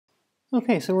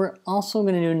Okay, so we're also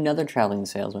going to do another traveling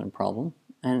salesman problem,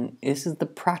 and this is the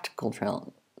practical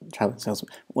traveling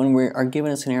salesman, when we are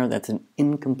given a scenario that's an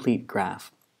incomplete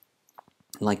graph,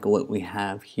 like what we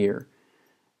have here.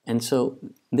 And so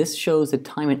this shows the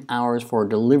time in hours for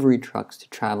delivery trucks to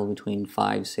travel between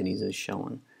 5 cities as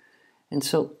shown. And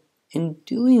so in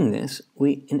doing this,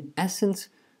 in essence,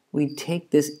 we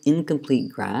take this incomplete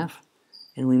graph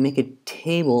and we make a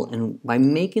table, and by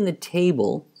making the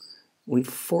table, we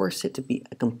force it to be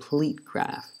a complete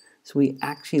graph. So we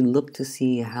actually look to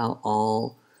see how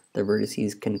all the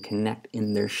vertices can connect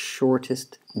in their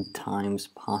shortest times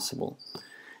possible.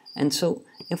 And so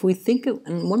if we think of,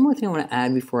 and one more thing I want to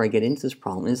add before I get into this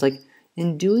problem is, like,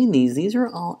 in doing these are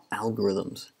all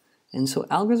algorithms. And so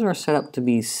algorithms are set up to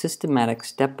be systematic,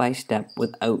 step by step,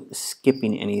 without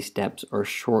skipping any steps or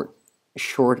shorting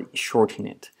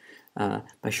it.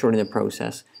 By shortening the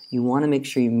process, you want to make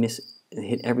sure you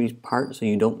hit every part so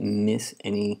you don't miss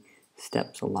any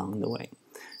steps along the way.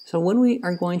 So when we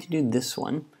are going to do this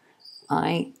one,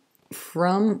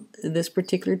 from this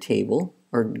particular table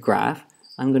or graph,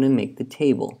 I'm going to make the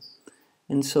table.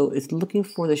 And so it's looking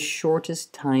for the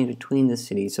shortest time between the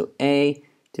cities. So A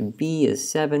to B is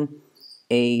 7,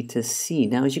 A to C.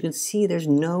 Now, as you can see, there's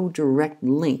no direct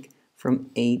link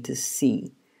from A to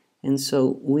C. And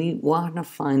so we want to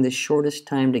find the shortest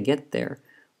time to get there.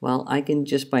 Well, I can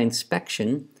just by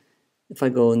inspection, if I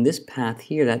go in this path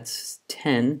here, that's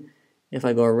 10. If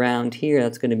I go around here,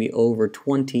 that's going to be over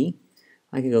 20.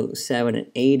 I could go 7 and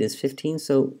 8 is 15.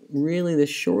 So really the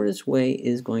shortest way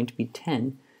is going to be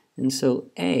 10. And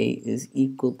so A is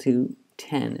equal to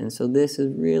 10. And so this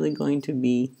is really going to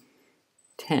be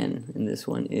 10. And this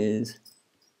one is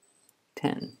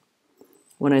 10.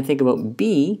 When I think about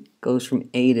B, goes from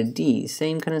A to D.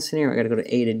 Same kind of scenario. I got to go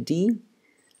to A to D.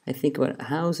 I think about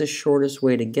how's the shortest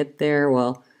way to get there.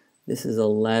 Well, this is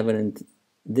 11 and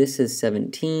this is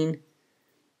 17.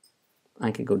 I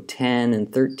could go 10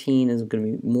 and 13 is going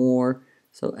to be more.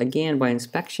 So again, by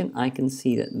inspection, I can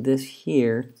see that this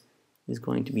here is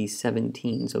going to be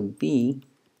 17. So B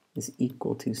is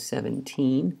equal to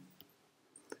 17.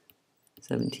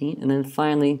 17. And then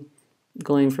finally,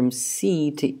 going from C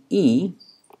to E.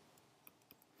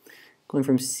 Going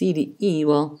from C to E,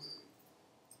 well,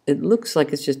 it looks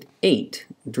like it's just 8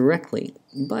 directly.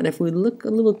 But if we look a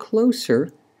little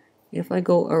closer, if I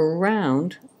go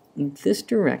around this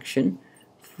direction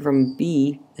from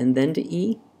B and then to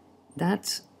E,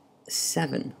 that's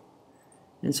 7.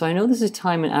 And so I know this is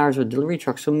time in hours with delivery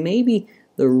trucks, so maybe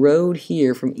the road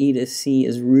here from E to C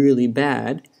is really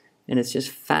bad, and it's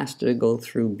just faster to go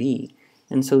through B.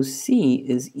 And so C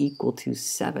is equal to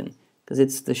 7, because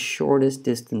it's the shortest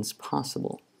distance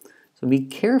possible. So be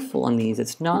careful on these.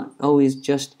 It's not always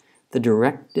just the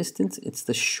direct distance, it's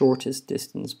the shortest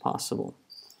distance possible.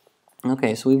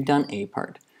 Okay, so we've done A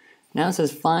part. Now it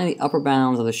says find the upper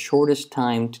bounds of the shortest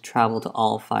time to travel to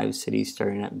all 5 cities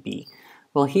starting at B.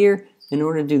 Well, here, in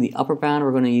order to do the upper bound,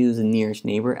 we're going to use the nearest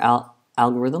neighbor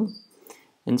algorithm.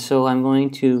 And so I'm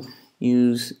going to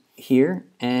use here,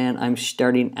 and I'm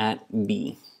starting at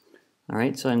B. All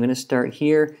right, so I'm going to start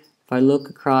here. If I look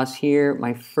across here,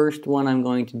 my first one I'm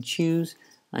going to choose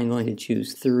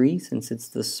 3 since it's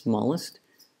the smallest.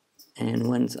 And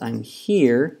once I'm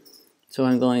here, so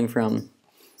I'm going from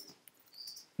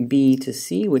B to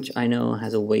C, which I know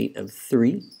has a weight of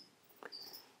 3.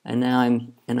 And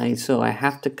now so I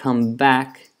have to come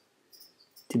back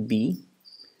to B.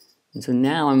 And so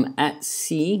now I'm at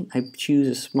C. I choose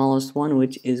the smallest one,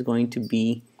 which is going to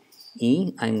be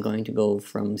E. I'm going to go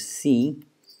from C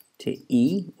to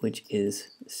E, which is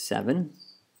 7.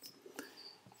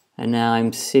 And now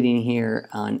I'm sitting here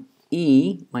on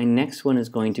E. My next one is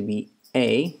going to be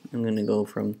A. I'm going to go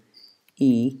from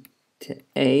E to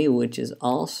A, which is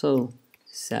also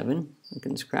 7. I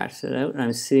can scratch that out. And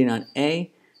I'm sitting on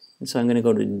A. And so I'm going to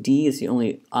go to D. It's the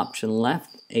only option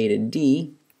left. A to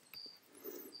D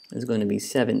is going to be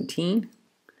 17.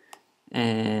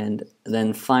 And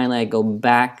then finally I go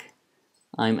back.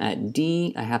 I'm at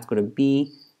D. I have to go to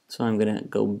B. So I'm going to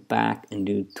go back and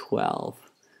do 12.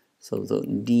 So the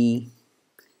D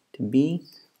to B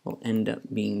will end up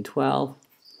being 12.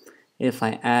 If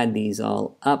I add these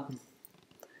all up,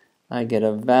 I get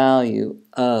a value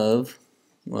of,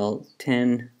 well,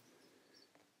 10,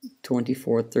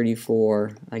 24,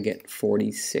 34, I get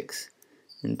 46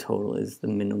 in total is the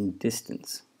minimum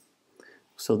distance.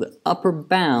 So the upper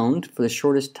bound for the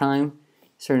shortest time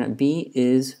starting at B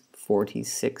is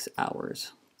 46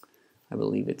 hours. I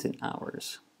believe it's in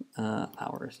hours.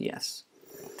 Hours, yes.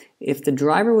 If the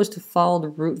driver was to follow the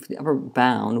route for the upper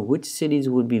bound, which cities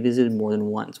would be visited more than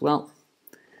once? Well,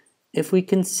 if we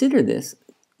consider this,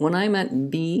 when I'm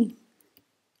at B,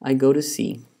 I go to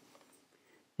C.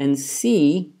 And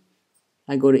C,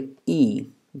 I go to E.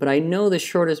 But I know the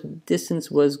shortest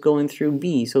distance was going through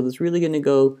B, so it's really going to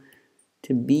go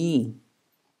to B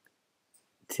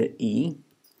to E.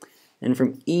 And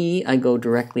from E, I go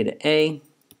directly to A.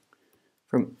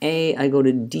 From A, I go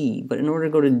to D. But in order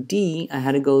to go to D, I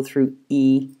had to go through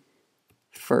E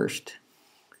first.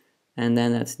 And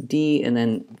then that's D, and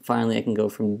then finally I can go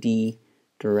from D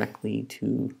directly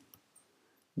to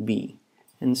B.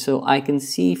 And so I can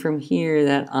see from here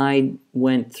that I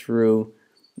went through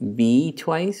B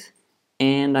twice,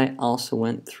 and I also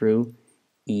went through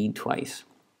E twice.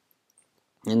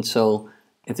 And so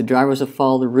if the driver was to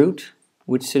follow the route,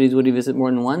 which cities would he visit more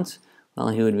than once? Well,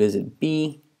 he would visit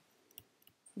B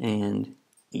and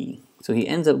E. So he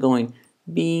ends up going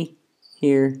B,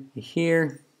 here,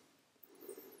 here,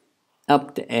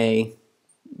 up to A,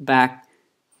 back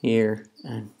here,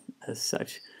 and as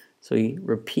such. So he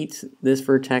repeats this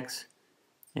vertex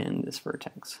and this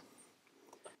vertex.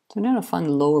 So now to find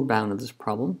the lower bound of this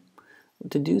problem,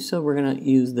 to do so we're going to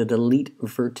use the delete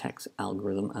vertex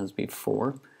algorithm as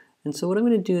before. And so what I'm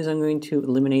going to do is I'm going to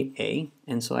eliminate A,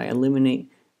 and so I eliminate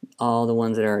all the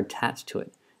ones that are attached to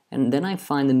it. And then I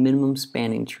find the minimum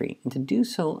spanning tree. And to do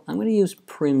so, I'm going to use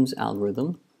Prim's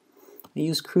algorithm. I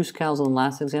used Kruskal's in the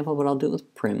last example, but I'll do it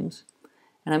with Prim's.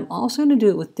 And I'm also going to do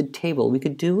it with the table. We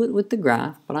could do it with the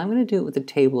graph, but I'm going to do it with the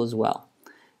table as well.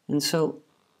 And so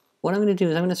what I'm going to do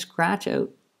is I'm going to scratch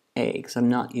out A, because I'm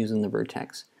not using the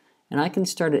vertex. And I can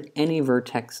start at any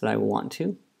vertex that I want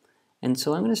to. And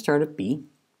so I'm going to start at B.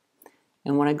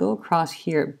 And when I go across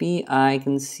here at B, I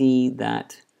can see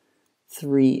that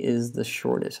 3 is the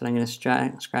shortest. And I'm going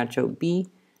to scratch out B,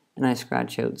 and I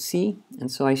scratch out C.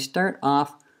 And so I start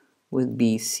off with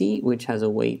BC, which has a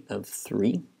weight of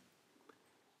 3.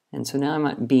 And so now I'm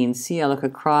at B and C. I look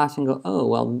across and go, oh,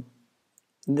 well,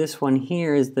 this one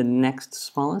here is the next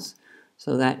smallest.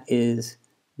 So that is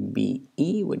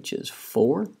BE, which is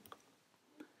 4.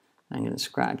 I'm going to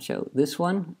scratch out this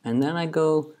one. And then I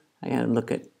got to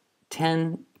look at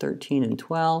 10, 13, and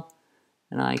 12.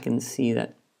 And I can see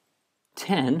that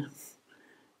 10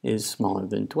 is smaller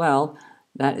than 12.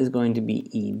 That is going to be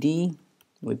ED,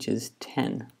 which is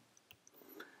 10.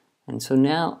 And so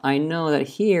now I know that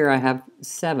here I have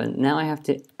 7. Now I have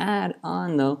to add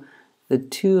on, though, the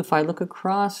 2. If I look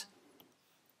across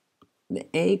the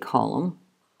A column,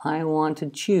 I want to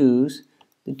choose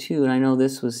the 2. And I know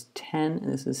this was 10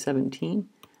 and this is 17.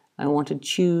 I want to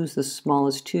choose the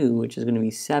smallest 2, which is going to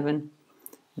be 7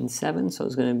 and 7. So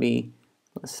it's going to be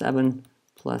plus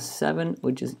 7,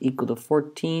 which is equal to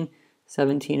 14.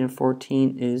 17 and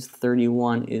 14 is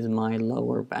 31 is my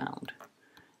lower bound.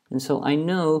 And so I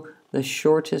know the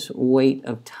shortest wait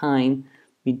of time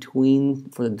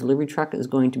for the delivery truck is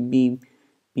going to be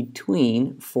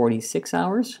between 46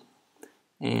 hours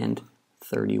and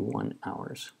 31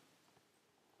 hours.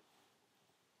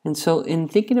 And so in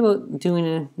thinking about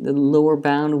doing the lower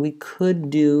bound, we could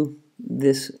do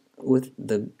this with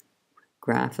the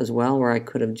graph as well, where I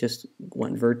could have just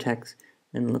went vertex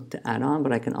and looked to add on,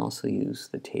 but I can also use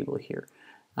the table here.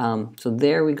 So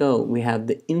there we go. We have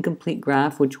the incomplete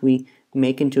graph, which we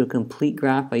make into a complete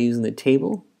graph by using the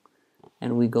table,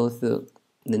 and we go through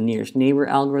the nearest neighbor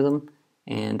algorithm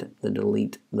and the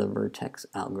delete the vertex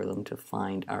algorithm to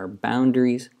find our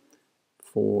boundaries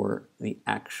for the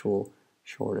actual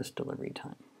shortest delivery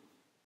time.